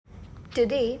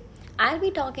Today, I'll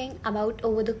be talking about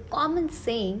over the common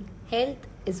saying health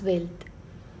is wealth.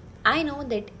 I know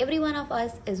that every one of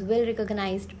us is well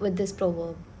recognized with this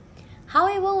proverb.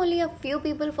 However, only a few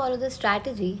people follow this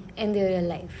strategy in their real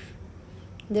life.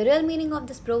 The real meaning of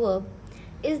this proverb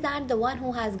is that the one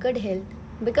who has good health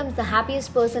becomes the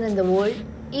happiest person in the world,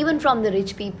 even from the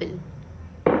rich people.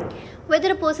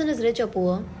 Whether a person is rich or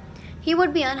poor, he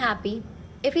would be unhappy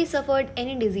if he suffered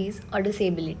any disease or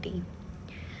disability.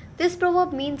 This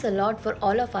proverb means a lot for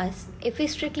all of us if we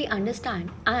strictly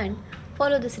understand and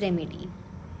follow this remedy.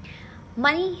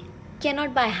 Money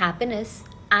cannot buy happiness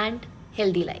and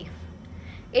healthy life.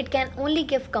 It can only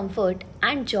give comfort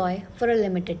and joy for a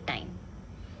limited time.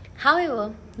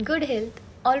 However, good health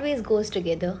always goes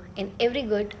together in every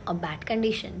good or bad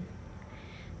condition.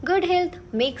 Good health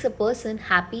makes a person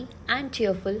happy and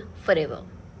cheerful forever.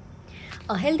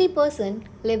 A healthy person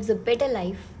lives a better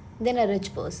life than a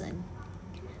rich person.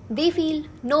 They feel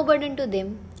no burden to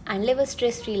them and live a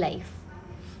stress free life.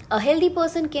 A healthy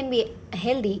person can be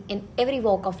healthy in every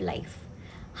walk of life.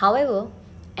 However,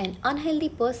 an unhealthy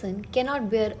person cannot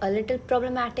bear a little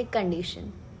problematic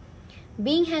condition.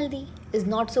 Being healthy is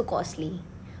not so costly.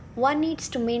 One needs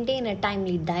to maintain a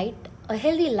timely diet, a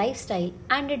healthy lifestyle,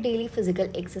 and a daily physical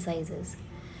exercises.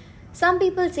 Some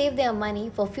people save their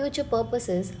money for future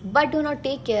purposes but do not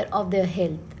take care of their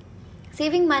health.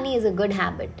 Saving money is a good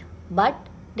habit, but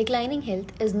declining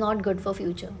health is not good for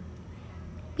future.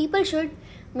 People should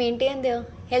maintain their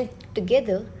health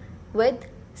together with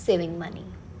saving money.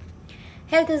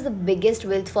 Health is the biggest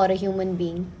wealth for a human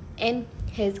being in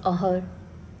his or her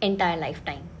entire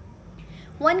lifetime.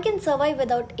 One can survive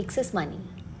without excess money,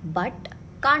 but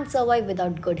can't survive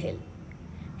without good health.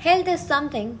 Health is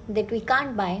something that we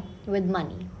can't buy with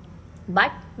money,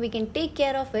 but we can take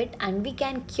care of it and we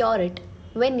can cure it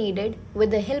when needed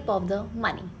with the help of the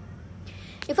money.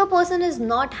 If a person is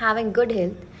not having good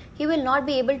health, he will not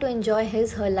be able to enjoy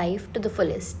his or her life to the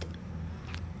fullest.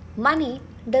 Money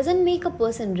doesn't make a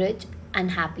person rich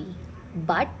and happy,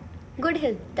 but good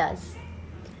health does.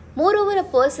 Moreover, a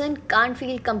person can't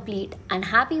feel complete and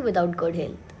happy without good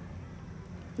health.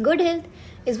 Good health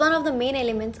is one of the main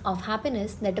elements of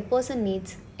happiness that a person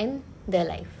needs in their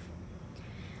life.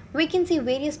 We can see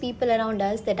various people around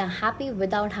us that are happy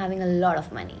without having a lot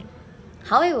of money.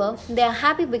 However, they are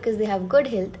happy because they have good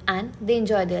health and they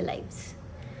enjoy their lives.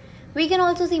 We can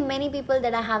also see many people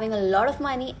that are having a lot of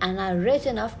money and are rich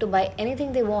enough to buy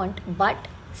anything they want, but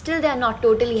still they are not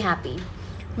totally happy.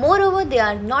 Moreover, they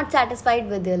are not satisfied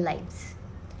with their lives.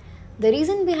 The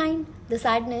reason behind the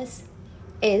sadness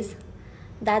is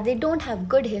that they don't have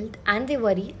good health and they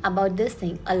worry about this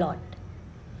thing a lot.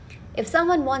 If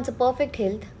someone wants a perfect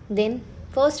health, then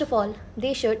first of all,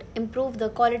 they should improve the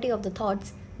quality of the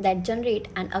thoughts that generate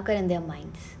and occur in their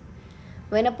minds.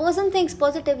 When a person thinks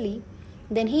positively,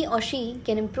 then he or she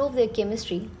can improve their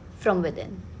chemistry from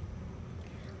within.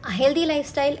 A healthy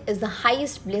lifestyle is the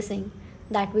highest blessing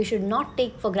that we should not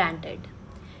take for granted.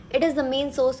 It is the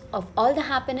main source of all the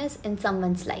happiness in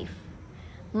someone's life.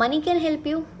 Money can help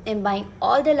you in buying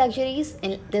all the luxuries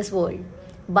in this world,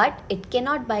 but it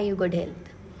cannot buy you good health.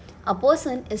 A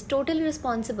person is totally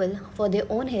responsible for their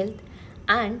own health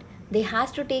and they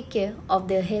has to take care of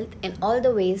their health in all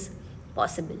the ways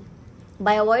possible,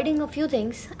 by avoiding a few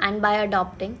things and by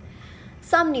adopting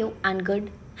some new and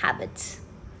good habits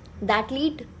that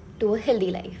lead to a healthy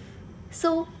life.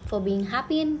 So, for being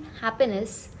happy and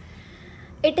happiness,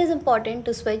 it is important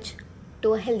to switch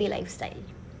to a healthy lifestyle.